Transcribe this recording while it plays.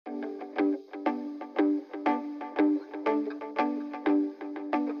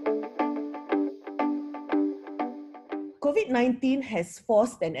COVID-19 has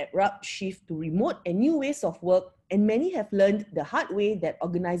forced an abrupt shift to remote and new ways of work, and many have learned the hard way that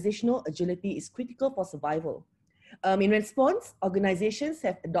organizational agility is critical for survival. In response, organizations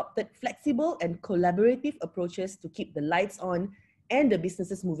have adopted flexible and collaborative approaches to keep the lights on and the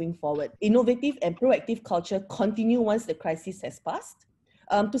businesses moving forward. Innovative and proactive culture continue once the crisis has passed.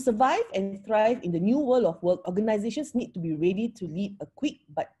 To survive and thrive in the new world of work, organizations need to be ready to lead a quick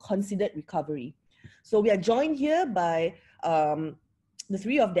but considered recovery. So we are joined here by the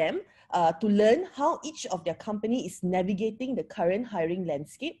three of them to learn how each of their company is navigating the current hiring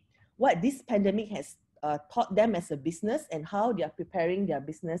landscape, what this pandemic has taught them as a business, and how they are preparing their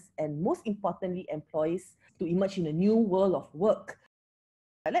business and, most importantly, employees to emerge in a new world of work.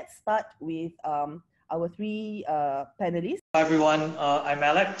 Let's start with our three panelists. Hi everyone, I'm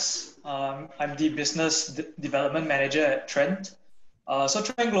Alex. I'm the Business Development Manager at Trent. So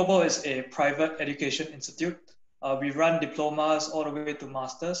Trent Global is a private education institute. We run diplomas all the way to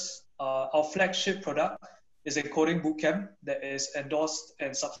masters. Our flagship product is a coding bootcamp that is endorsed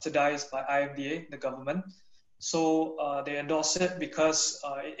and subsidized by IMDA, the government. So they endorse it because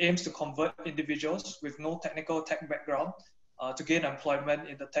it aims to convert individuals with no technical tech background to gain employment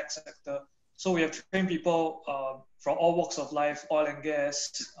in the tech sector. So we have trained people from all walks of life, oil and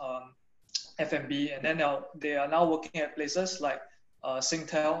gas, F&B, and then they are now working at places like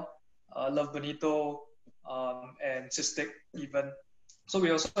Singtel, Love Bonito, and Cystic even. So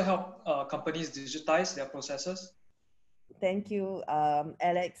we also help companies digitize their processes. Thank you,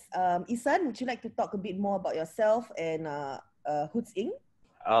 Alex. Esan, would you like to talk a bit more about yourself and Hoods Inc.?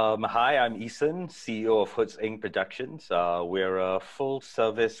 Hi, I'm Esan, CEO of Hoods Inc. Productions. We're a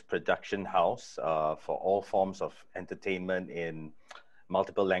full-service production house for all forms of entertainment in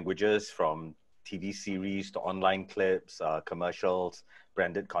multiple languages, from TV series to online clips, commercials,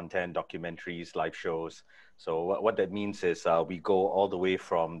 branded content, documentaries, live shows. So what that means is we go all the way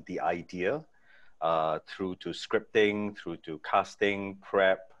from the idea through to scripting, through to casting,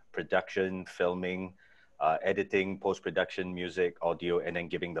 prep, production, filming, editing, post-production, music, audio, and then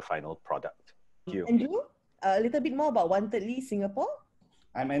giving the final product. Thank you. Andrew, a little bit more about Wantedly Singapore.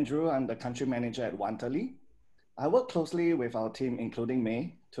 I'm Andrew. I'm the country manager at Wantedly. I work closely with our team, including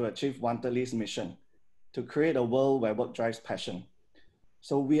May, to achieve Wantedly's mission, to create a world where work drives passion.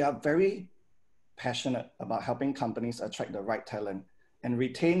 So we are very passionate about helping companies attract the right talent and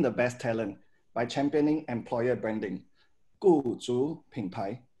retain the best talent by championing employer branding, 雇主品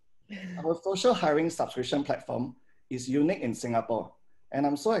牌. Our social hiring subscription platform is unique in Singapore, and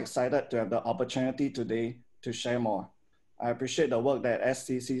I'm so excited to have the opportunity today to share more. I appreciate the work that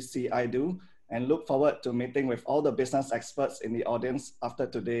SCCCI do and look forward to meeting with all the business experts in the audience after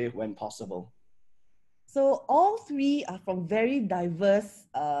today when possible. So all three are from very diverse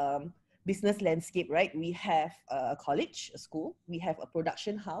business landscape, right? We have a college, a school, we have a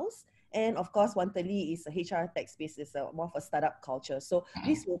production house, and of course, Wantedly is a HR tech space, is more of a startup culture. So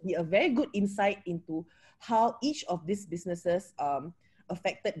this will be a very good insight into how each of these businesses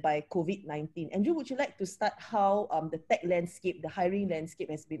affected by COVID-19. Andrew, would you like to start how the tech landscape, the hiring landscape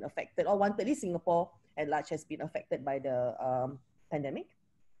has been affected, or Wantedly Singapore at large has been affected by the pandemic?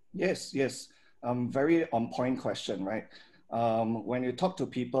 Yes. Very on point question, right? When you talk to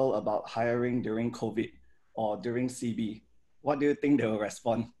people about hiring during COVID or during CB, what do you think they will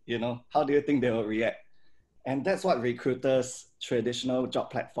respond? How do you think they will react? And that's what recruiters, traditional job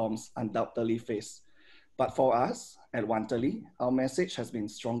platforms undoubtedly face. But for us at Wantedly, our message has been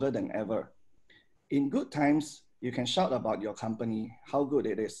stronger than ever. In good times, you can shout about your company, how good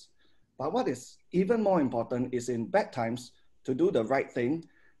it is. But what is even more important is in bad times to do the right thing,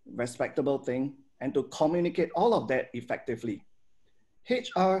 respectable thing, and to communicate all of that effectively.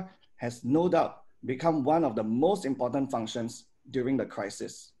 HR has no doubt become one of the most important functions during the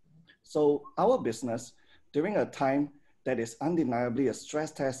crisis. So our business, during a time that is undeniably a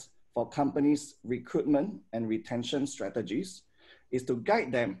stress test for companies' recruitment and retention strategies, is to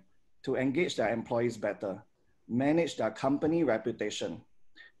guide them to engage their employees better, manage their company reputation,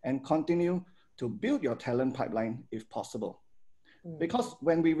 and continue to build your talent pipeline if possible. Because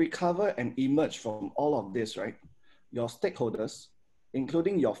when we recover and emerge from all of this, right, your stakeholders,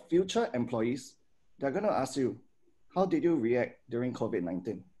 including your future employees, they're going to ask you, how did you react during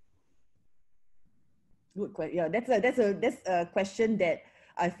COVID-19? Good question. Yeah, that's a question that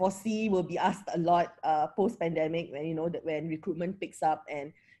I foresee will be asked a lot post-pandemic when recruitment picks up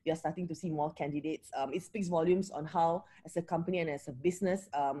and you're starting to see more candidates. It speaks volumes on how, as a company and as a business,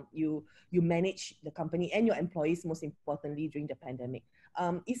 you manage the company and your employees, most importantly, during the pandemic.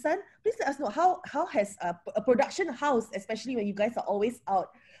 Esan, please let us know how has a production house, especially when you guys are always out,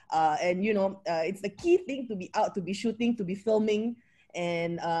 and it's the key thing to be out, to be shooting, to be filming.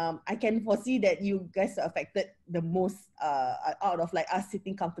 And I can foresee that you guys are affected the most out of like us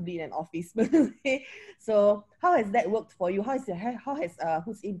sitting comfortably in an office. So how has that worked for you? How has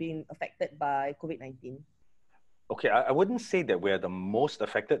Hoots Inc. been affected by COVID-19? Okay, I wouldn't say that we're the most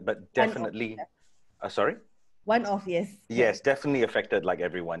affected, but definitely. Sorry? One off, yes. Yes, definitely affected like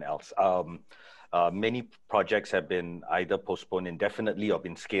everyone else. Many projects have been either postponed indefinitely or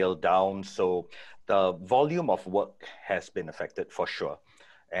been scaled down. So the volume of work has been affected for sure.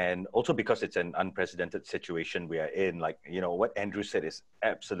 And also because it's an unprecedented situation we are in, like, what Andrew said is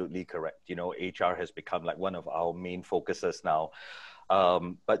absolutely correct. HR has become like one of our main focuses now.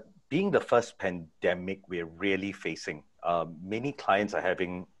 But being the first pandemic we're really facing, many clients are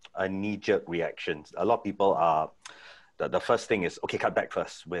having a knee-jerk reaction. A lot of people are, the first thing is, okay, cut back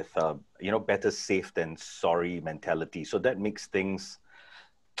first with, better safe than sorry mentality. So that makes things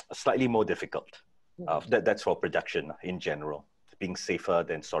slightly more difficult. That's for production in general, being safer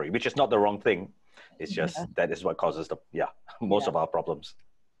than sorry, which is not the wrong thing. It's just that is what causes most of our problems.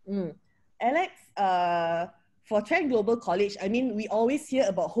 Alex, for Trent Global College, I mean, we always hear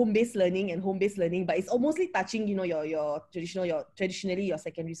about home-based learning, but it's mostly touching, your traditionally your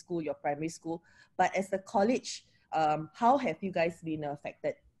secondary school, your primary school. But as a college, how have you guys been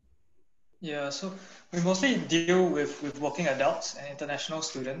affected? Yeah, so we mostly deal with working adults and international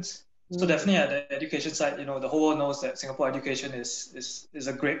students. So definitely at the education side, the whole world knows that Singapore education is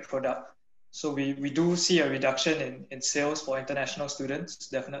a great product. So we do see a reduction in sales for international students,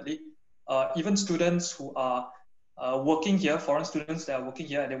 definitely. Even students who are working here, foreign students that are working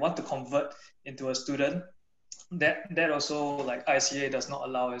here, and they want to convert into a student, that also like ICA does not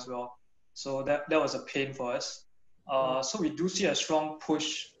allow as well. So that was a pain for us. So we do see a strong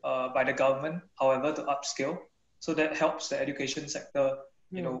push by the government, however, to upskill. So that helps the education sector,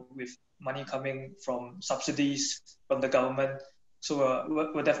 with money coming from subsidies from the government. So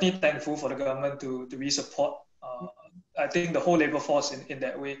we're definitely thankful for the government to really support, I think, the whole labor force in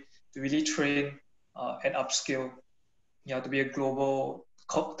that way, to really train and upskill, to be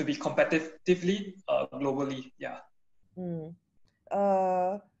to be competitively globally. Yeah.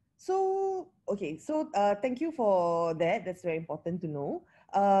 So thank you for that. That's very important to know.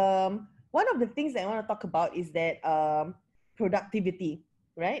 One of the things that I want to talk about is that productivity,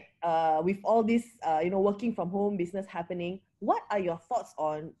 right? With all this, working from home, business happening, what are your thoughts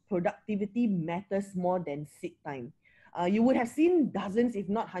on productivity matters more than sick time? You would have seen dozens, if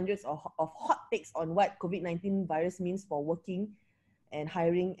not hundreds, of hot takes on what COVID-19 virus means for working and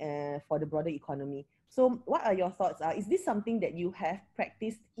hiring for the broader economy. So what are your thoughts? Is this something that you have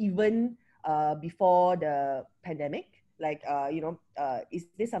practiced even before the pandemic? Like, is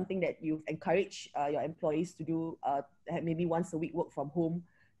this something that you've encouraged your employees to do, maybe once a week work from home,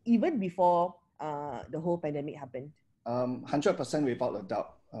 even before the whole pandemic happened? 100% without a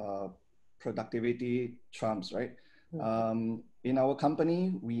doubt. Productivity trumps, right? In our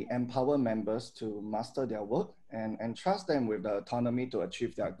company, we empower members to master their work and trust them with the autonomy to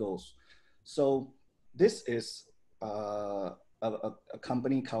achieve their goals. So this is a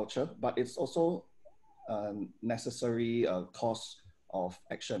company culture, but it's also a necessary course of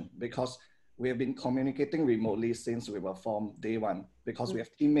action, because we have been communicating remotely since we were formed day one, because we have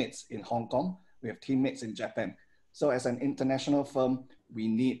teammates in Hong Kong, we have teammates in Japan. So as an international firm, we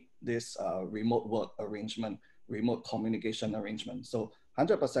need this remote work arrangement, remote communication arrangement. So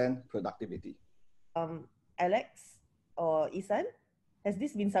 100% productivity. Alex or Esan, has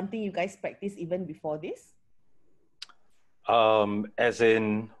this been something you guys practiced even before this? As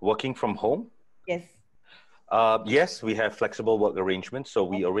in working from home? Yes. Yes, we have flexible work arrangements, so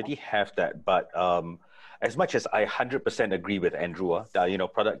we already have that. But as much as I 100% agree with Andrew,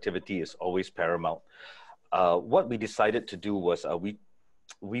 that productivity is always paramount. What we decided to do was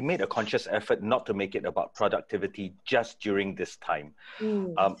we made a conscious effort not to make it about productivity just during this time.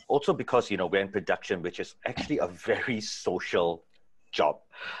 Also because, we're in production, which is actually a very social job.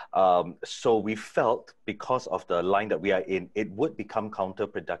 So we felt, because of the line that we are in, it would become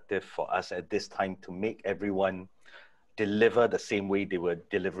counterproductive for us at this time to make everyone deliver the same way they were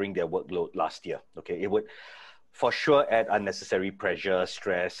delivering their workload last year. Okay, it would for sure add unnecessary pressure,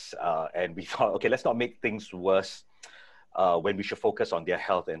 stress, and we thought, okay, let's not make things worse when we should focus on their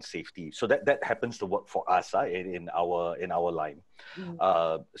health and safety. So that happens to work for us in our line.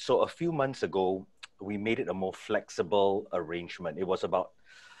 So a few months ago, we made it a more flexible arrangement. It was about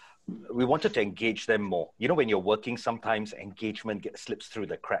we wanted to engage them more. You know, when you're working, sometimes engagement slips through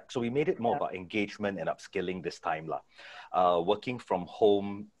the cracks. So we made it more about engagement and upskilling this time. Working from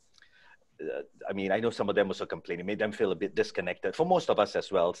home, I mean, I know some of them also complaining, made them feel a bit disconnected. For most of us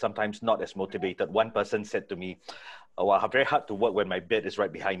as well, sometimes not as motivated. One person said to me, "Oh, wow, very hard to work when my bed is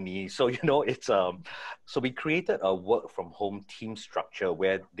right behind me." So, you know, it's, so we created a work from home team structure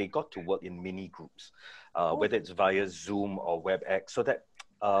where they got to work in mini groups, whether it's via Zoom or WebEx, so that,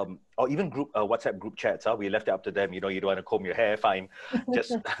 or even group WhatsApp group chats. We left it up to them. You know, you don't want to comb your hair, fine.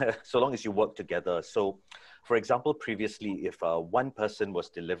 Just so long as you work together. So, for example, previously, if one person was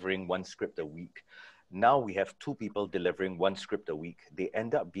delivering one script a week, now we have two people delivering one script a week. They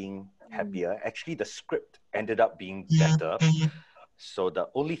end up being happier. Actually, the script ended up being better. So the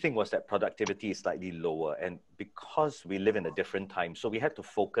only thing was that productivity is slightly lower. And because we live in a different time, so we had to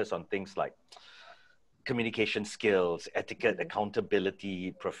focus on things like communication skills, etiquette,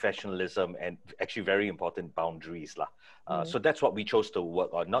 accountability, professionalism, and actually very important, boundaries. So that's what we chose to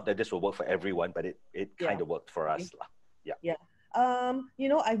work on. Not that this will work for everyone, but it kind of worked for us. Yeah. You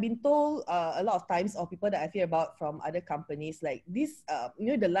know, I've been told a lot of times, or people that I hear about from other companies, like this,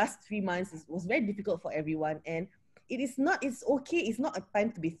 you know, the last 3 months was very difficult for everyone. And it's okay. It's not a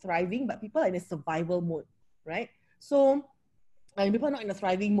time to be thriving, but people are in a survival mode, right? So people are not in a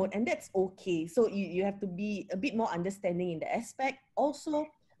thriving mode, and that's okay. So you have to be a bit more understanding in the aspect. Also,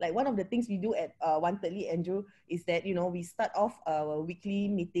 like one of the things we do at 130, Andrew, is that, you know, we start off our weekly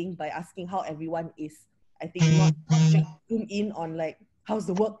meeting by asking how everyone is. I think not just zoom in on like, how's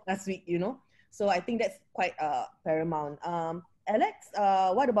the work last week, you know? So I think that's quite paramount. Alex,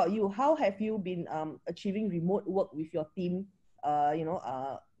 what about you? How have you been achieving remote work with your team, you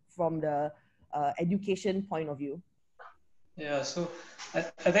know, from the education point of view? Yeah, so I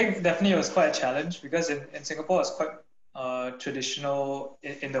think definitely it was quite a challenge because in Singapore it's quite traditional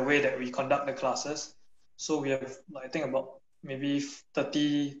in the way that we conduct the classes. So we have, I think, about maybe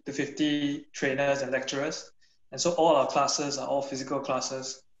 30 to 50 trainers and lecturers. And so all our classes are all physical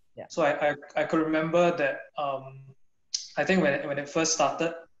classes. Yeah. So I could remember that I think when it first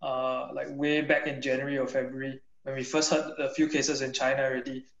started, like way back in January or February, when we first heard a few cases in China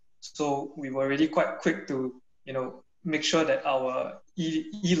already. So we were really quite quick to, you know, make sure that our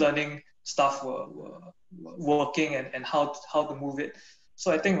e-learning stuff were working and how to move it.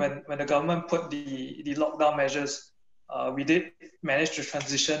 So I think when the government put the lockdown measures, we did manage to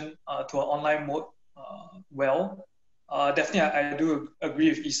transition to an online mode well. Definitely, I do agree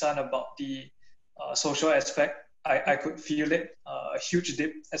with Esan about the social aspect. I could feel it, a huge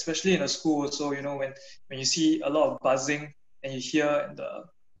dip, especially in a school. So, you know, when you see a lot of buzzing and you hear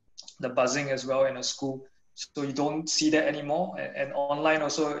the buzzing as well in a school, so you don't see that anymore. And online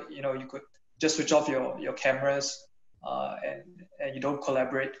also, you know, you could just switch off your cameras and you don't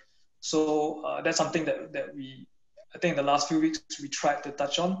collaborate. So that's something that we, I think the last few weeks we tried to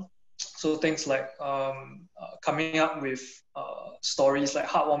touch on. So things like coming up with stories, like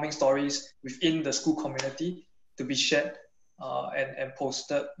heartwarming stories within the school community to be shared and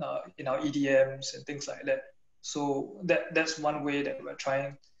posted in our EDMs and things like that. So that's one way that we're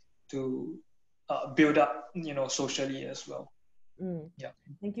trying to build up, you know, socially as well. Yeah.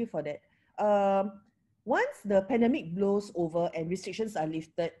 Thank you for that. Once the pandemic blows over and restrictions are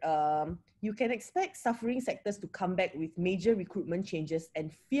lifted, you can expect suffering sectors to come back with major recruitment changes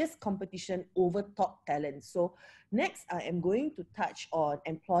and fierce competition over top talent. So next, I am going to touch on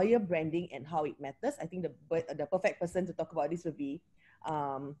employer branding and how it matters. I think the perfect person to talk about this would be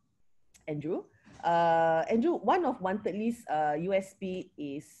Andrew. Andrew, one of 130's USP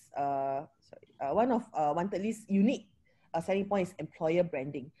is, one of 130's unique selling point is employer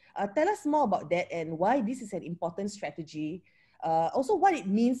branding. Tell us more about that and why this is an important strategy. Also, what it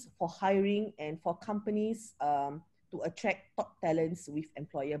means for hiring and for companies to attract top talents with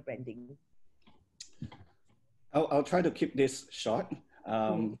employer branding. I'll try to keep this short.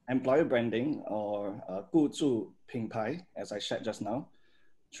 Employer branding or 雇主品牌, as I shared just now,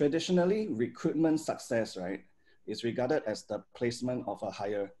 traditionally recruitment success, right, is regarded as the placement of a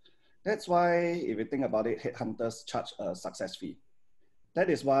hire. That's why, if you think about it, headhunters charge a success fee. That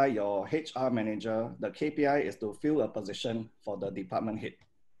is why your HR manager, the KPI is to fill a position for the department head.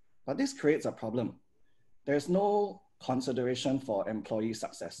 But this creates a problem. There's no consideration for employee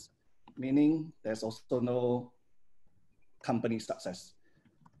success, meaning there's also no company success.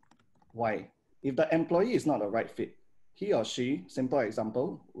 Why? If the employee is not a right fit, he or she, simple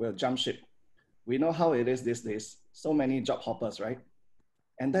example, will jump ship. We know how it is these days. So many job hoppers, right?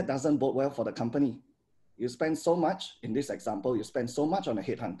 And that doesn't bode well for the company. You spend so much, in this example, you spend so much on a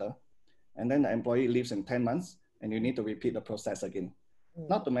headhunter, and then the employee leaves in 10 months, and you need to repeat the process again.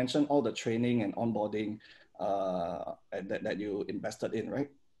 Not to mention all the training and onboarding that you invested in, right?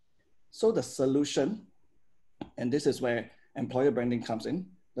 So the solution, and this is where employer branding comes in,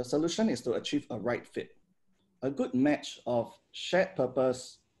 the solution is to achieve a right fit, a good match of shared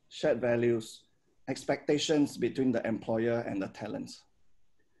purpose, shared values, expectations between the employer and the talents.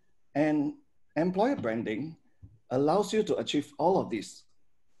 And employer branding allows you to achieve all of this,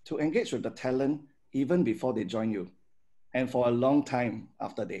 to engage with the talent even before they join you, and for a long time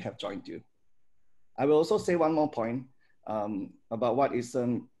after they have joined you. I will also say one more point about what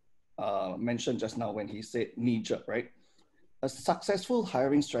Esan mentioned just now when he said knee-jerk, right? A successful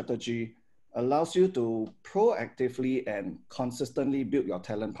hiring strategy allows you to proactively and consistently build your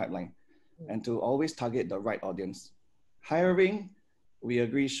talent pipeline and to always target the right audience. Hiring, we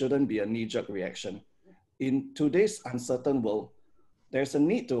agree, shouldn't be a knee-jerk reaction. In today's uncertain world, there's a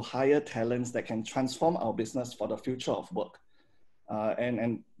need to hire talents that can transform our business for the future of work.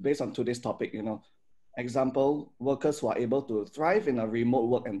 And based on today's topic, example, workers who are able to thrive in a remote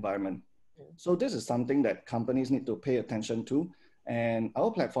work environment. So this is something that companies need to pay attention to. And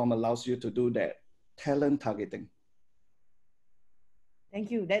our platform allows you to do that talent targeting. Thank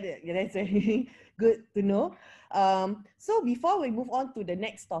you. That's very good to know. So before we move on to the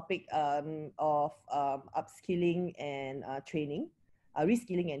next topic of upskilling and training,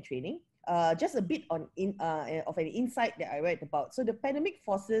 reskilling and training, just a bit of an insight that I read about. So the pandemic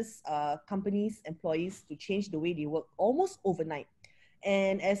forces companies, employees to change the way they work almost overnight.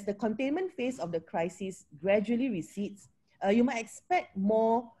 And as the containment phase of the crisis gradually recedes, you might expect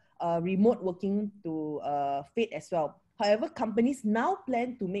more remote working to fade as well. However, companies now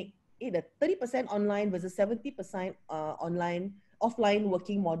plan to make it a 30% online versus 70% offline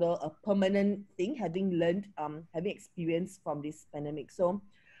working model a permanent thing, having experience from this pandemic. So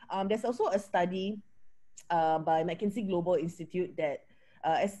there's also a study by McKinsey Global Institute that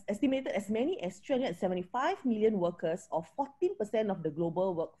estimated as many as 375 million workers, or 14% of the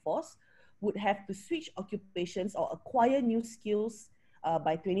global workforce, would have to switch occupations or acquire new skills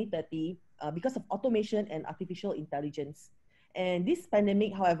by 2030 because of automation and artificial intelligence. And this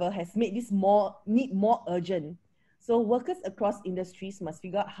pandemic, however, has made this need more urgent. So workers across industries must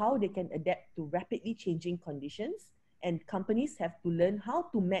figure out how they can adapt to rapidly changing conditions, and companies have to learn how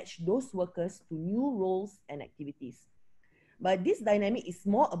to match those workers to new roles and activities. But this dynamic is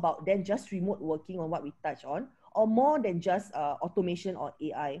more about than just remote working on what we touch on, or more than just automation or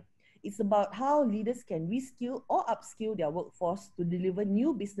AI. It's about how leaders can reskill or upskill their workforce to deliver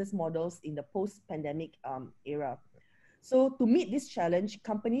new business models in the post-pandemic era. So to meet this challenge,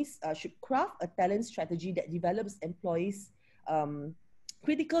 companies should craft a talent strategy that develops employees'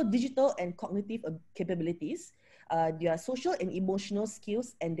 critical digital and cognitive capabilities, their social and emotional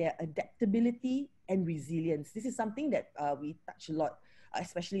skills, and their adaptability and resilience. This is something that we touch a lot,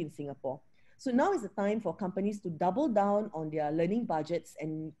 especially in Singapore. So now is the time for companies to double down on their learning budgets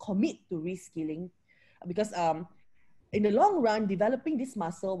and commit to reskilling, because in the long run, developing this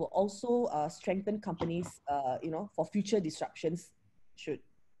muscle will also strengthen companies, for future disruptions should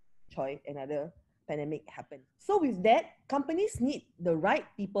another pandemic happen. So with that, companies need the right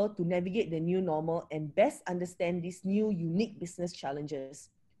people to navigate the new normal and best understand these new unique business challenges.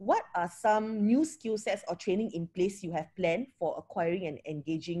 What are some new skill sets or training in place you have planned for acquiring and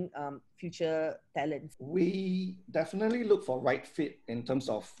engaging future talents? We definitely look for right fit in terms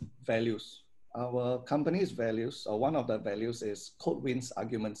of values. Our company's values, or one of the values, is code wins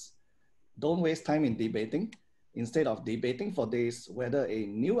arguments. Don't waste time in debating. Instead of debating for days whether a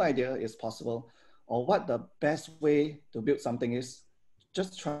new idea is possible or what the best way to build something is,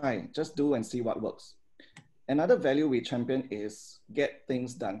 just try, just do and see what works. Another value we champion is get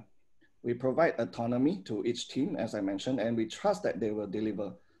things done. We provide autonomy to each team, as I mentioned, and we trust that they will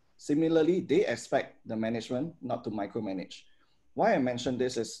deliver. Similarly, they expect the management not to micromanage. Why I mention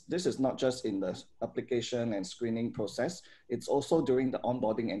this is not just in the application and screening process, it's also during the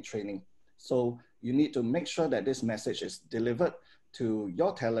onboarding and training. So you need to make sure that this message is delivered to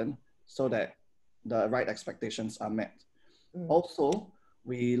your talent so that the right expectations are met. Also,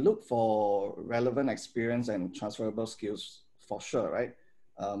 we look for relevant experience and transferable skills for sure, right?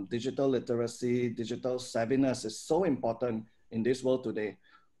 Digital literacy, digital savviness is so important in this world today.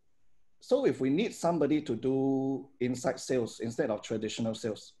 So if we need somebody to do inside sales instead of traditional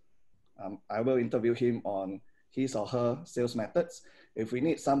sales, I will interview him on his or her sales methods. If we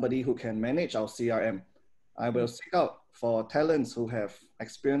need somebody who can manage our CRM, I will seek out for talents who have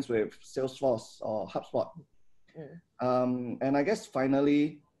experience with Salesforce or HubSpot. And I guess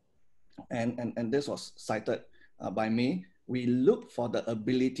finally, and this was cited by me, we look for the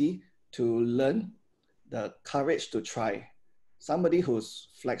ability to learn, the courage to try. somebody who's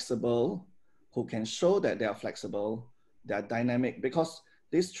flexible, who can show that they are flexible, they are dynamic, because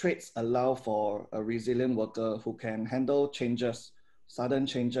these traits allow for a resilient worker who can handle changes, sudden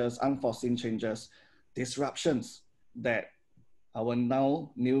changes, unforeseen changes, disruptions that our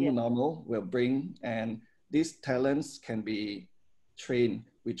now new normal will bring. And these talents can be trained.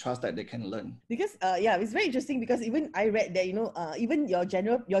 We trust that they can learn. Because it's very interesting, because even I read that, even your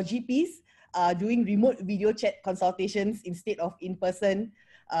GPs are doing remote video chat consultations instead of in-person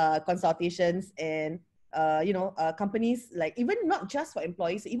consultations. And companies, like, even not just for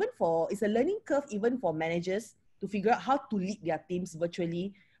employees, even it's a learning curve even for managers to figure out how to lead their teams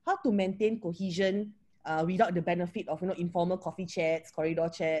virtually, how to maintain cohesion without the benefit of informal coffee chats, corridor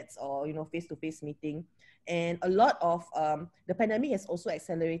chats, or face-to-face meeting. And a lot of the pandemic has also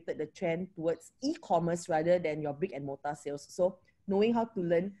accelerated the trend towards e-commerce rather than your brick and mortar sales. So knowing how to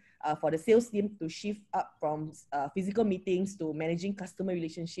learn for the sales team to shift up from physical meetings to managing customer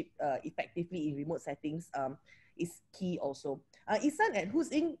relationship effectively in remote settings is key also. Esan, at Hoots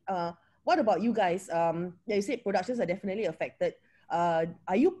Inc., what about you guys? You said productions are definitely affected.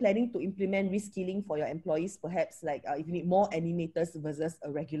 Are you planning to implement reskilling for your employees, perhaps like if you need more animators versus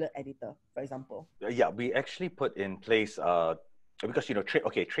a regular editor, for example? Yeah, we actually put in place, because,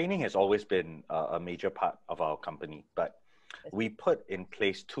 training has always been a major part of our company, but we put in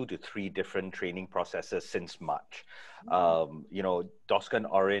place 2 to 3 different training processes since March. DOSCA and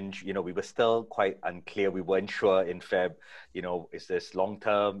Orange, we were still quite unclear. We weren't sure in Feb, is this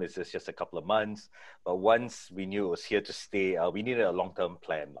long-term? Is this just a couple of months? But once we knew it was here to stay, we needed a long-term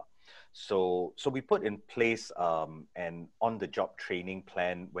plan. So we put in place an on-the-job training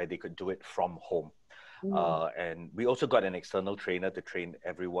plan where they could do it from home. And we also got an external trainer to train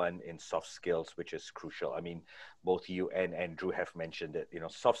everyone in soft skills, which is crucial. I mean, both you and Andrew have mentioned it.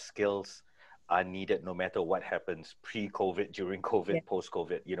 Soft skills are needed no matter what happens, pre-COVID, during COVID,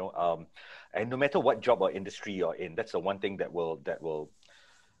 post-COVID. And no matter what job or industry you're in, that's the one thing that will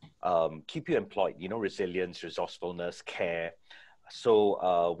keep you employed. Resilience, resourcefulness, care.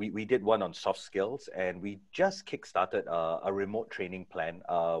 So we did one on soft skills, and we just kickstarted a remote training plan,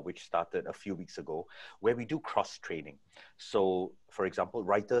 which started a few weeks ago, where we do cross-training. So, for example,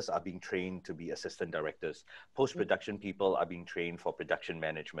 writers are being trained to be assistant directors. Post-production people are being trained for production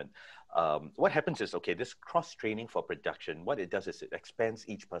management. What happens is, this cross-training for production, what it does is it expands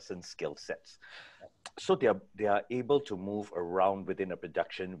each person's skill sets. So they are able to move around within a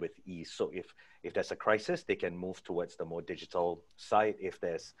production with ease. So if there's a crisis, they can move towards the more digital side. If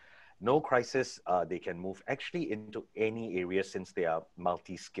there's no crisis, they can move actually into any area, since they are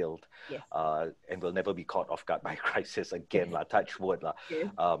multi-skilled, and will never be caught off guard by crisis again, touch wood.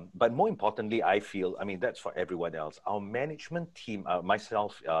 But more importantly, I feel, that's for everyone else, our management team,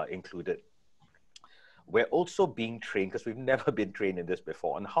 myself included, we're also being trained, because we've never been trained in this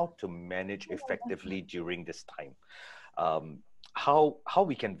before, on how to manage effectively during this time. How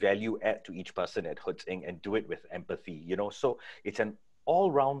we can value add to each person at Hoots Inc. and do it with empathy, So it's an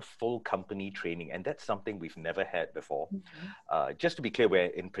all-round full company training, and that's something we've never had before. Just to be clear, we're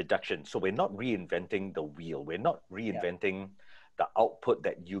in production, so we're not reinventing the wheel. We're not reinventing the output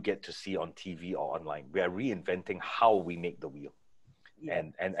that you get to see on TV or online. We are reinventing how we make the wheel.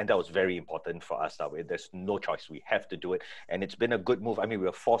 And that was very important for us. There's no choice. We have to do it. And it's been a good move. We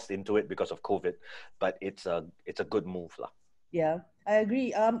were forced into it because of COVID, but it's a good move. Yeah, I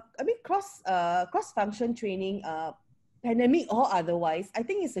agree. Cross-function training, pandemic or otherwise, I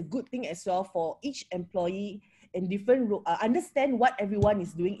think it's a good thing as well for each employee in different role, understand what everyone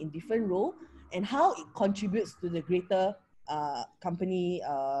is doing in different role and how it contributes to the greater company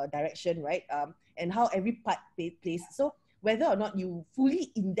direction, right? And how every part plays. So whether or not you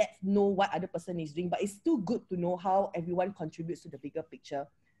fully in-depth know what other person is doing, but it's still good to know how everyone contributes to the bigger picture,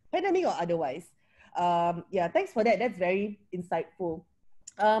 pandemic or otherwise. Thanks for that. That's very insightful.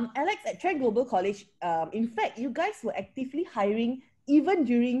 Alex, at Trent Global College, in fact, you guys were actively hiring even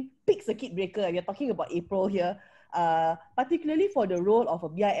during peak circuit breaker. We're talking about April here, particularly for the role of a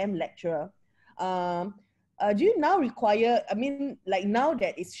BIM lecturer. Do you now require, now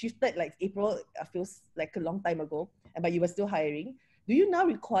that it's shifted, like April feels like a long time ago, but you were still hiring, do you now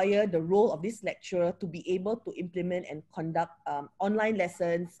require the role of this lecturer to be able to implement and conduct online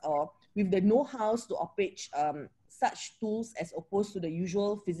lessons, or with the know-hows to operate such tools as opposed to the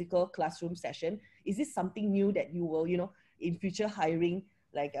usual physical classroom session? Is this something new that you will, in future hiring,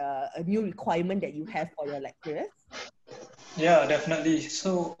 like a new requirement that you have for your lecturers? Yeah, definitely.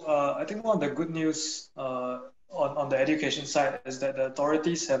 So I think one of the good news on the education side is that the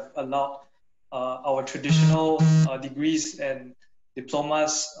authorities have allowed our traditional degrees and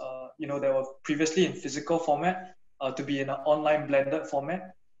diplomas, that were previously in physical format, to be in an online blended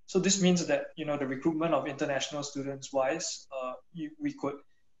format. So this means that, you know, the recruitment of international students wise, we could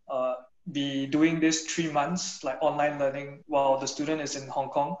be doing this 3 months, like online learning, while the student is in Hong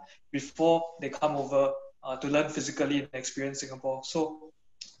Kong before they come over to learn physically and experience Singapore. So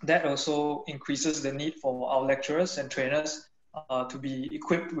that also increases the need for our lecturers and trainers to be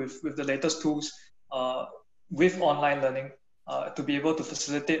equipped with the latest tools with online learning to be able to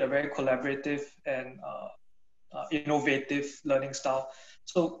facilitate a very collaborative and innovative learning style.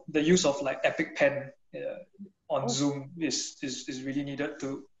 So the use of like Epic Pen on Zoom is really needed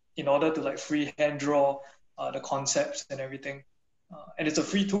in order to like freehand draw the concepts and everything. And it's a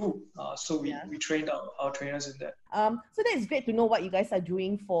free tool. So we trained our trainers in that. So that is great to know what you guys are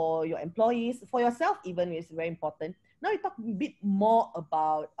doing for your employees, for yourself even, is very important. Now we talk a bit more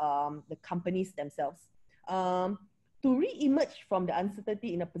about the companies themselves. To re-emerge from the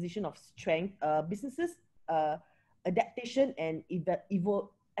uncertainty in a position of strength, businesses adaptation and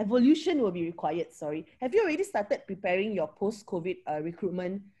evolution will be required. Sorry. Have you already started preparing your post-COVID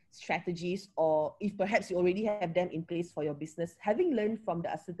recruitment strategies, or if perhaps you already have them in place for your business, having learned from the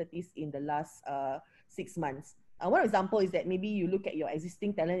uncertainties in the last 6 months? One example is that maybe you look at your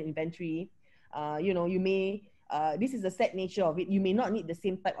existing talent inventory. You know, you may, this is the sad nature of it, you may not need the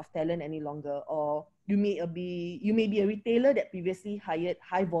same type of talent any longer, or you may be a retailer that previously hired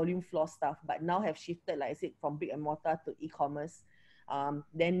high volume floor staff, but now have shifted, like I said, from brick and mortar to e-commerce.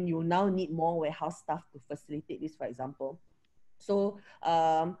 Then you now need more warehouse staff to facilitate this, for example. So,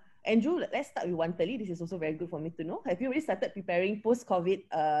 Andrew, let's start with Wantali. This is also very good for me to know. Have you already started preparing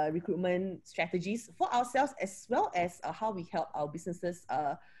post-COVID recruitment strategies for ourselves, as well as how we help our businesses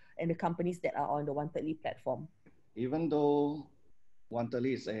and the companies that are on the Wantali platform? Even though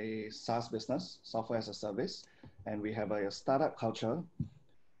Wantali is a SaaS business, software as a service, and we have a startup culture,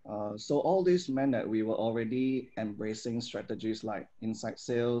 so all this meant that we were already embracing strategies like inside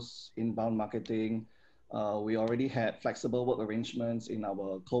sales, inbound marketing. We already had flexible work arrangements in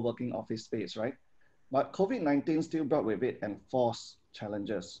our co-working office space, right? But COVID-19 still brought with it enforced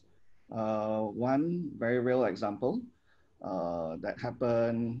challenges. One very real example that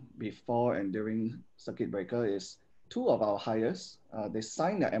happened before and during circuit breaker is two of our hires, they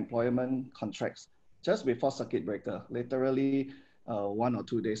signed their employment contracts just before circuit breaker, literally 1 or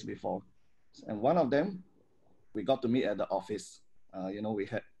 2 days before. And one of them, we got to meet at the office. You know, we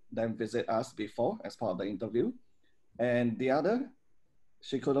had them visit us before as part of the interview. And the other,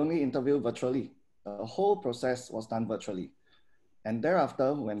 she could only interview virtually. The whole process was done virtually. And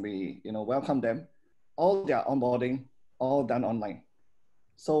thereafter, when we, you know, welcomed them, all their onboarding, all done online.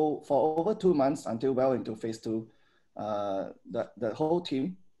 So for over 2 months, until well into phase 2, the whole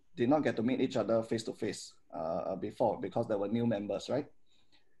team did not get to meet each other face to face before, because there were new members, right?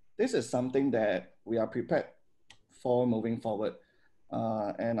 This is something that we are prepared for moving forward.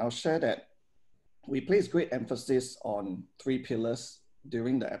 And I'll share that we place great emphasis on 3 pillars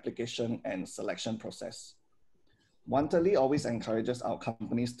during the application and selection process. Wantedly always encourages our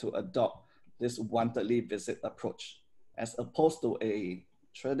companies to adopt this wantedly visit approach, as opposed to a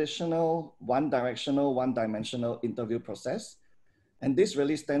traditional one-directional, one-dimensional interview process. And this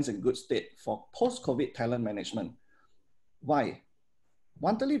really stands in good stead for post-COVID talent management. Why?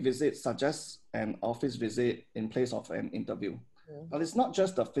 Wantedly visit suggests an office visit in place of an interview. But it's not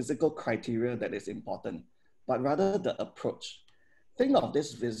just the physical criteria that is important, but rather the approach. Think of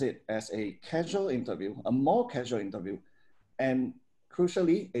this visit as a casual interview, a more casual interview, and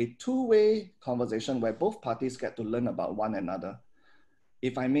crucially, a two-way conversation where both parties get to learn about one another.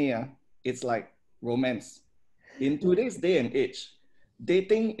 If I may, it's like romance. In today's day and age,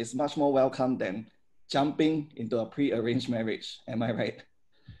 dating is much more welcome than jumping into a pre-arranged marriage. Am I right?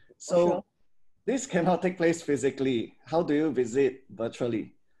 So sure. This cannot take place physically. How do you visit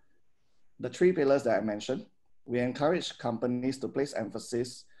virtually? The 3 pillars that I mentioned, we encourage companies to place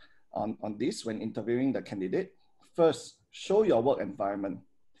emphasis on this when interviewing the candidate. First, show your work environment.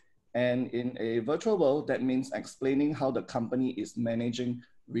 And in a virtual world, that means explaining how the company is managing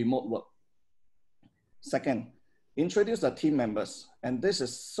remote work. Second, introduce the team members. And this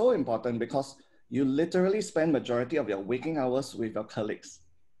is so important because you literally spend majority of your waking hours with your colleagues.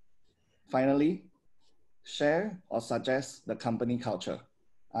 Finally, share or suggest the company culture,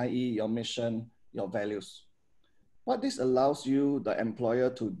 i.e. your mission, your values. What this allows you, the employer,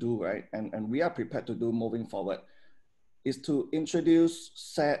 to do, right, and we are prepared to do moving forward, is to introduce,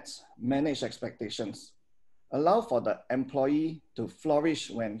 set, manage expectations. Allow for the employee to flourish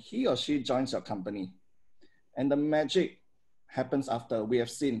when he or she joins your company. And the magic happens after. We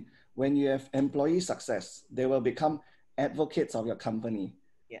have seen when you have employee success, they will become advocates of your company.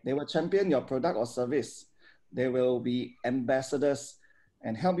 Yeah. They will champion your product or service. They will be ambassadors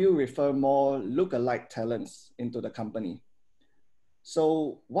and help you refer more lookalike talents into the company.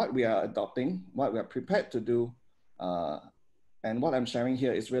 So what we are adopting, what we are prepared to do, and what I'm sharing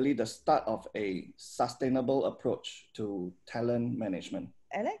here is really the start of a sustainable approach to talent management.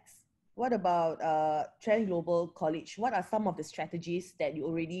 Alex, what about Trent Global College? What are some of the strategies that you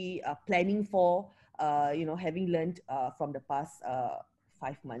already are planning for, having learned from the past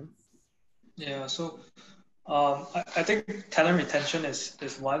 5 months? Yeah, so I think talent retention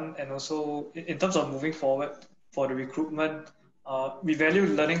is one, and also in terms of moving forward for the recruitment, we value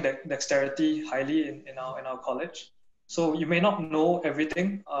learning dexterity highly in our college. So you may not know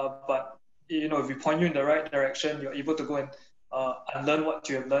everything, but if we point you in the right direction, you're able to go and unlearn what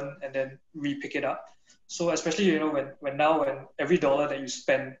you have learned and then re-pick it up. So especially when every dollar that you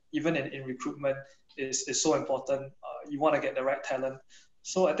spend, even in recruitment, is so important. You want to get the right talent.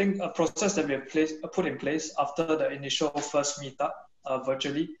 So I think a process that we have put in place after the initial first meetup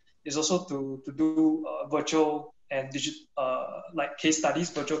virtually is also to do virtual and like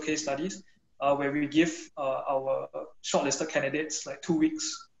virtual case studies, where we give our shortlisted candidates like 2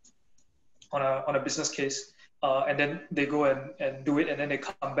 weeks on a business case, and then they go and do it, and then they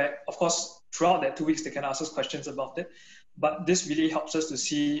come back. Of course, throughout that 2 weeks, they can ask us questions about it. But this really helps us to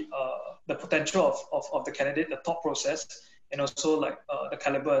see the potential of the candidate, the thought process, and also like the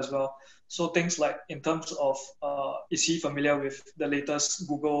caliber as well. So things like in terms of is he familiar with the latest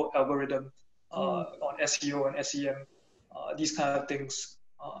Google algorithm on SEO and SEM, these kind of things,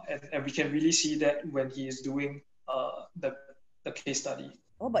 and we can really see that when he is doing the case study.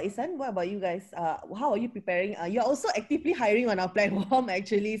 Oh, but Esan, what about you guys? How are you preparing? You're also actively hiring on our platform,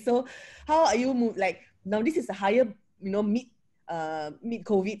 actually. So, how are you now? This is a hire, mid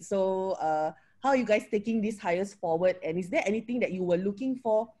COVID. So, how are you guys taking these hires forward? And is there anything that you were looking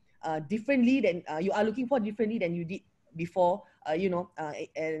for differently than you did before?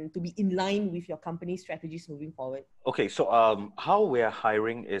 And to be in line with your company strategies moving forward. Okay, so how we're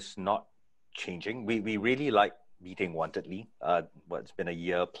hiring is not changing. We really like meeting Wantedly. It's been a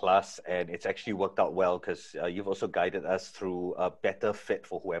year plus, and it's actually worked out well because you've also guided us through a better fit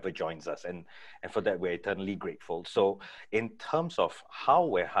for whoever joins us, and for that we're eternally grateful. So in terms of how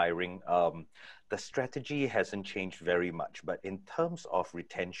we're hiring, the strategy hasn't changed very much, but in terms of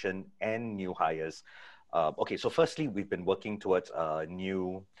retention and new hires, okay, so firstly, we've been working towards a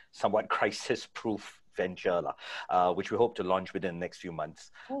new, somewhat crisis-proof venture, which we hope to launch within the next few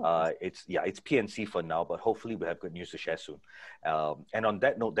months. It's PNC for now, but hopefully we'll have good news to share soon. And on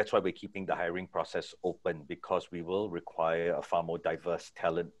that note, that's why we're keeping the hiring process open, because we will require a far more diverse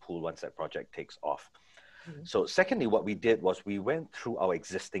talent pool once that project takes off. Mm-hmm. So secondly, what we did was we went through our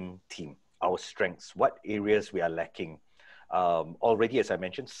existing team, our strengths, what areas we are lacking. Already, as I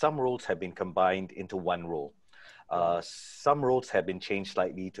mentioned, some roles have been combined into one role. Some roles have been changed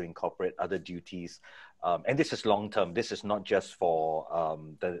slightly to incorporate other duties. And this is long-term. This is not just for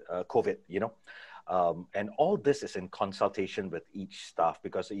the COVID, and all this is in consultation with each staff,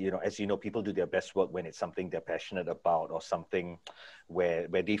 because, as you know, people do their best work when it's something they're passionate about or something where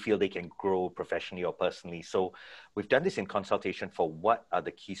they feel they can grow professionally or personally. So we've done this in consultation for what are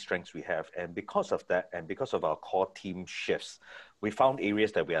the key strengths we have. And because of that, and because of our core team shifts, we found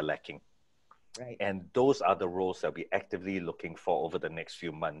areas that we are lacking. Right. And those are the roles that we're actively looking for over the next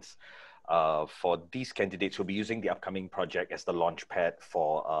few months. For these candidates, we'll be using the upcoming project as the launch pad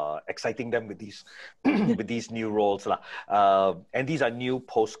for exciting them with these with these new roles. And these are new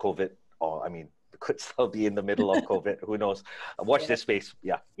post-COVID, or could still be in the middle of COVID. Who knows? Watch this space.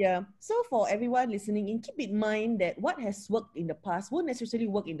 Yeah. So for everyone listening in, keep in mind that what has worked in the past won't necessarily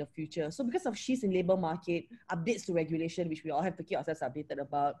work in the future. So because of shifts in labor market, updates to regulation, which we all have to keep ourselves updated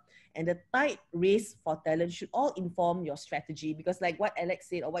about, and the tight race for talent should all inform your strategy. Because like what Alex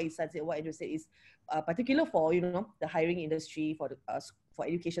said, or what Esan said, what Andrew said is particular for the hiring industry, for the for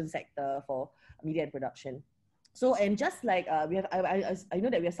education sector, for media and production. So, and just like we have, I know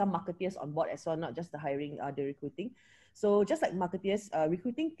that we have some marketeers on board as well, not just the hiring, the recruiting. So just like marketeers,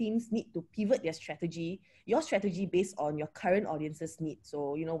 recruiting teams need to pivot their strategy, your strategy based on your current audience's needs.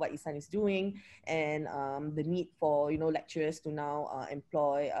 So, what Esan is doing, and the need for, lecturers to now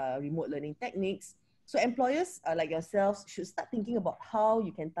employ remote learning techniques. So employers like yourselves should start thinking about how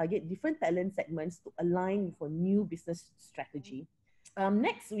you can target different talent segments to align with a new business strategy.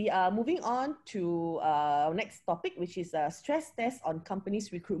 Next, we are moving on to our next topic, which is a stress test on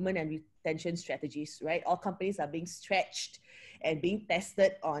companies' recruitment and retention strategies, right? All companies are being stretched and being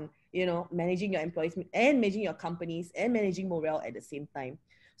tested on, managing your employees and managing your companies and managing morale at the same time.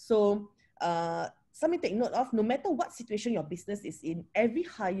 So something to take note of, no matter what situation your business is in, every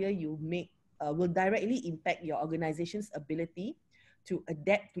hire you make will directly impact your organization's ability to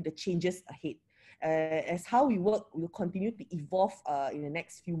adapt to the changes ahead. As how we work will continue to evolve in the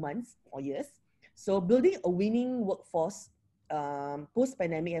next few months or years. So building a winning workforce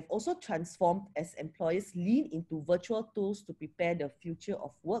post-pandemic have also transformed as employers lean into virtual tools to prepare the future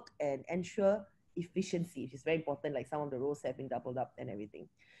of work and ensure efficiency, which is very important, like some of the roles have been doubled up and everything.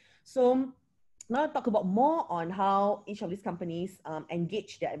 So now I'll talk about more on how each of these companies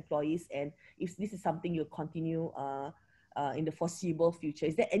engage their employees and if this is something you'll continue in the foreseeable future.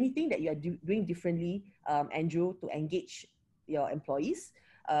 Is there anything that you are doing differently, Andrew, to engage your employees?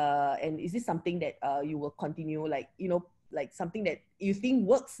 And is this something that you will continue, like, you know, like something that you think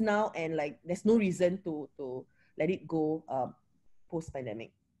works now and like there's no reason to let it go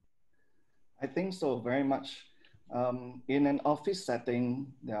post-pandemic? I think so, very much. In an office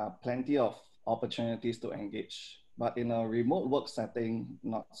setting, there are plenty of opportunities to engage, but in a remote work setting,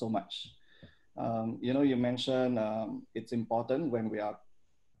 not so much. You know, you mentioned it's important when we are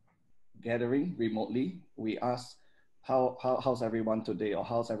gathering remotely, we ask how's everyone today or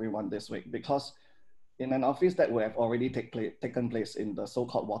how's everyone this week, because in an office that would have already taken place in the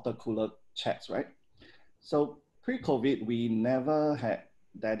so-called water cooler chats, right? So pre-COVID, we never had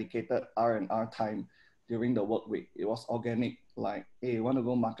dedicated R&R time during the work week. It was organic, like, hey, want to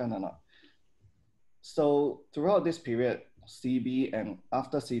go makan or not? So throughout this period, CB and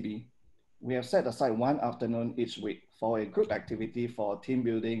after CB, we have set aside one afternoon each week for a group activity for team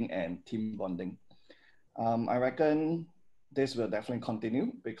building and team bonding. I reckon this will definitely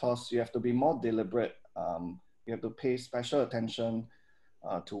continue because you have to be more deliberate. You have to pay special attention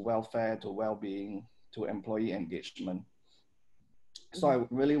to welfare, to well-being, to employee engagement. So I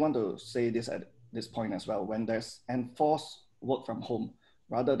really want to say this at this point as well. When there's enforced work from home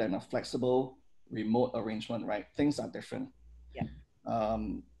rather than a flexible remote arrangement, right? Things are different. Yeah.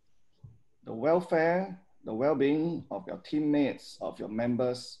 The welfare, the well-being of your teammates, of your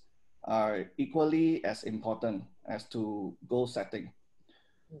members are equally as important as to goal setting.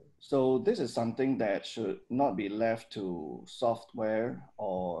 So this is something that should not be left to software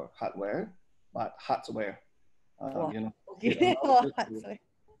or hardware, but hardware. You know, okay.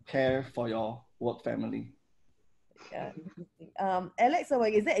 care for your work family. Yeah. Alex,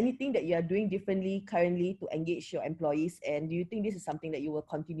 is there anything that you are doing differently currently to engage your employees? And do you think this is something that you will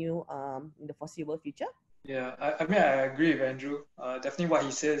continue in the foreseeable future? Yeah, I mean, I agree with Andrew. Definitely what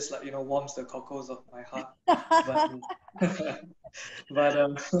he says, like, you know, warms the cockles of my heart.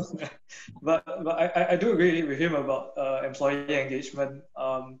 But I do agree with him about employee engagement.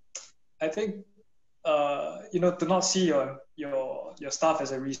 I think you know, to not see your staff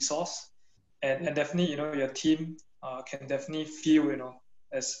as a resource, and definitely, you know, your team can definitely feel, you know,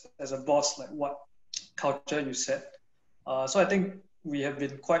 as a boss, like what culture you set. So I think we have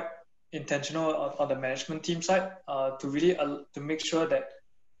been quite intentional on the management team side to really to make sure that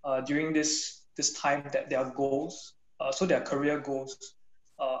during this time that their goals, so their career goals,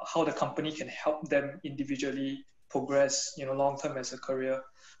 how the company can help them individually progress, you know, long term as a career.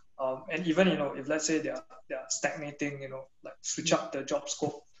 And even, you know, if let's say they're stagnating, you know, like switch up the job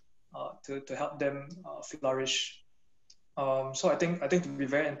scope to help them flourish. So I think to be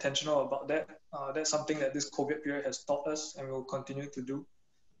very intentional about that. That's something that this COVID period has taught us and will continue to do.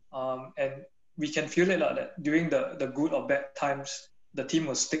 And we can feel it like that during the good or bad times, the team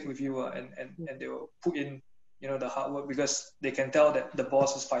will stick with you and they will put in, you know, the hard work because they can tell that the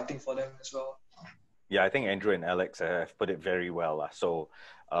boss is fighting for them as well. Yeah, I think Andrew and Alex have put it very well. So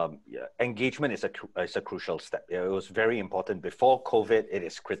yeah, engagement is a crucial step. It was very important before COVID. It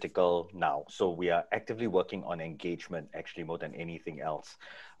is critical now. So we are actively working on engagement, actually, more than anything else.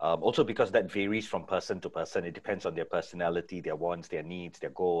 Also because that varies from person to person. It depends on their personality, their wants, their needs,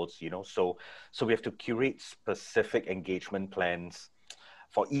 their goals, you know. So we have to curate specific engagement plans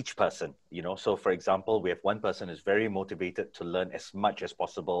for each person, you know. So for example, we have one person who's very motivated to learn as much as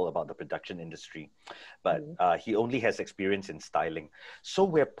possible about the production industry, but he only has experience in styling. So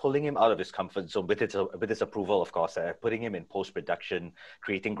we're pulling him out of his comfort zone with his approval, of course, putting him in post-production,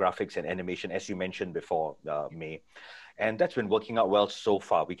 creating graphics and animation, as you mentioned before, May. And that's been working out well so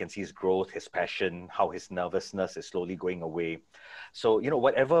far. We can see his growth, his passion, how his nervousness is slowly going away. So, you know,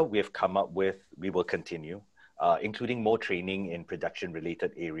 whatever we have come up with, we will continue. Including more training in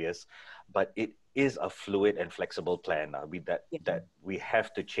production-related areas, but it is a fluid and flexible plan that we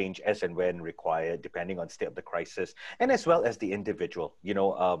have to change as and when required, depending on state of the crisis, and as well as the individual. You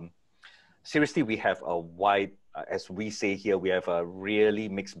know, seriously, we have a wide, as we say here, we have a really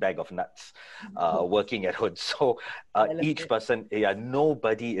mixed bag of nuts working at Hood. So each person,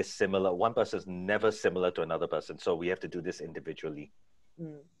 nobody is similar. One person is never similar to another person. So we have to do this individually.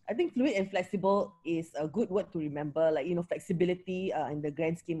 I think fluid and flexible is a good word to remember. Like, flexibility in the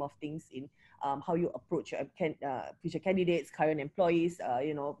grand scheme of things in how you approach your future candidates, current employees,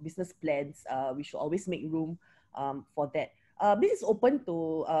 business plans. We should always make room for that. This is open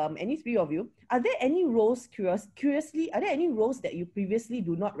to any three of you. Are there any roles, curiously, are there any roles that you previously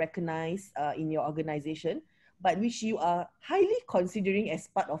do not recognize in your organization, but which you are highly considering as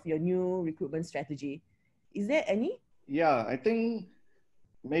part of your new recruitment strategy? Is there any? Yeah, I think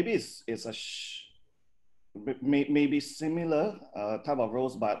maybe maybe similar type of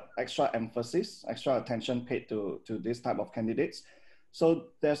roles, but extra emphasis, extra attention paid to this type of candidates. So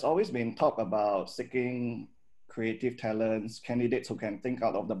there's always been talk about seeking creative talents, candidates who can think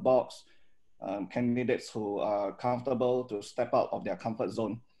out of the box, candidates who are comfortable to step out of their comfort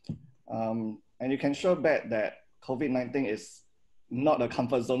zone. And you can sure bet that COVID-19 is not a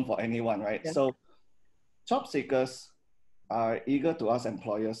comfort zone for anyone, right? Yeah. So job seekers are eager to ask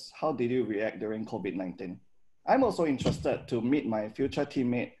employers, how did you react during COVID-19? I'm also interested to meet my future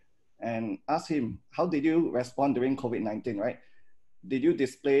teammate and ask him, how did you respond during COVID-19, right? Did you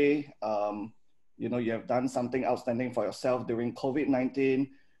display, you have done something outstanding for yourself during COVID-19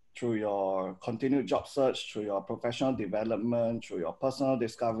 through your continued job search, through your professional development, through your personal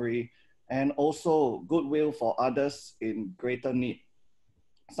discovery, and also goodwill for others in greater need.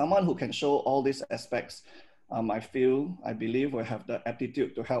 Someone who can show all these aspects, I believe will have the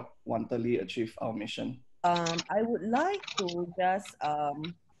aptitude to help Wantali achieve our mission. I would like to just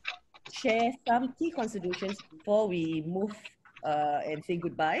share some key considerations before we move and say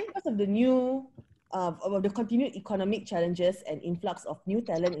goodbye. Because of the of the continued economic challenges and influx of new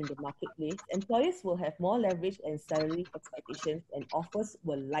talent in the marketplace, employers will have more leverage and salary expectations, and offers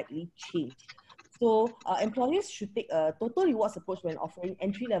will likely change. So employers should take a total rewards approach when offering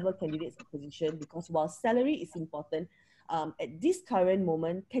entry-level candidates a position, because while salary is important, at this current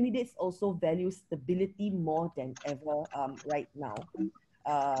moment, candidates also value stability more than ever right now.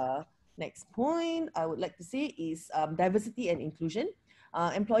 Next point I would like to say is diversity and inclusion.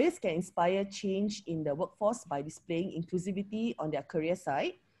 Employers can inspire change in the workforce by displaying inclusivity on their career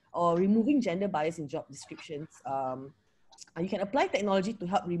side or removing gender bias in job descriptions. You can apply technology to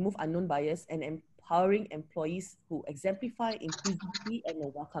help remove unknown bias and empowering employees who exemplify inclusivity and a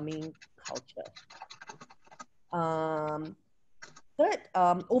welcoming culture. Third,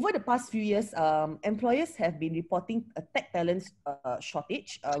 over the past few years, employers have been reporting a tech talent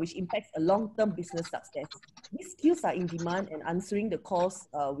shortage, which impacts a long-term business success. These skills are in demand and answering the calls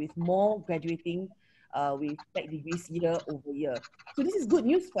with more graduating with tech degrees year over year. So this is good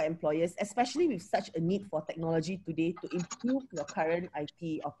news for employers, especially with such a need for technology today to improve your current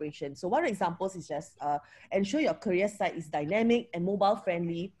IT operation. So one example is just ensure your career site is dynamic and mobile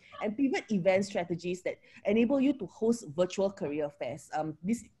friendly, and pivot event strategies that enable you to host virtual career fairs.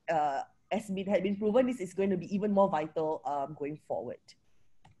 This has been proven, this is going to be even more vital going forward.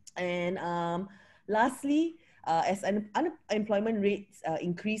 And lastly, as unemployment rates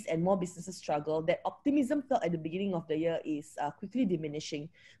increase and more businesses struggle, that optimism felt at the beginning of the year is quickly diminishing.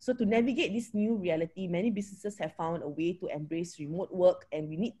 So to navigate this new reality, many businesses have found a way to embrace remote work, and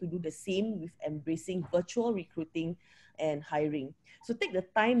we need to do the same with embracing virtual recruiting and hiring. So take the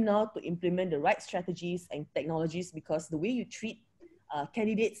time now to implement the right strategies and technologies, because the way you treat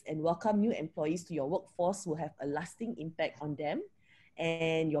candidates and welcome new employees to your workforce will have a lasting impact on them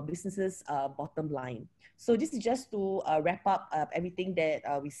and your business's bottom line. So this is just to wrap up everything that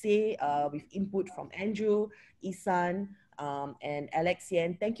we say with input from Andrew, Esan, and Alex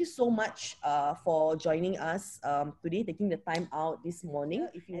Yen. Thank you so much for joining us today, taking the time out this morning.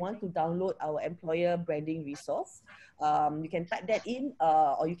 If you want to download our employer branding resource, you can type that in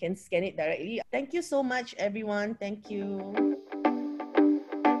or you can scan it directly. Thank you so much, everyone. Thank you.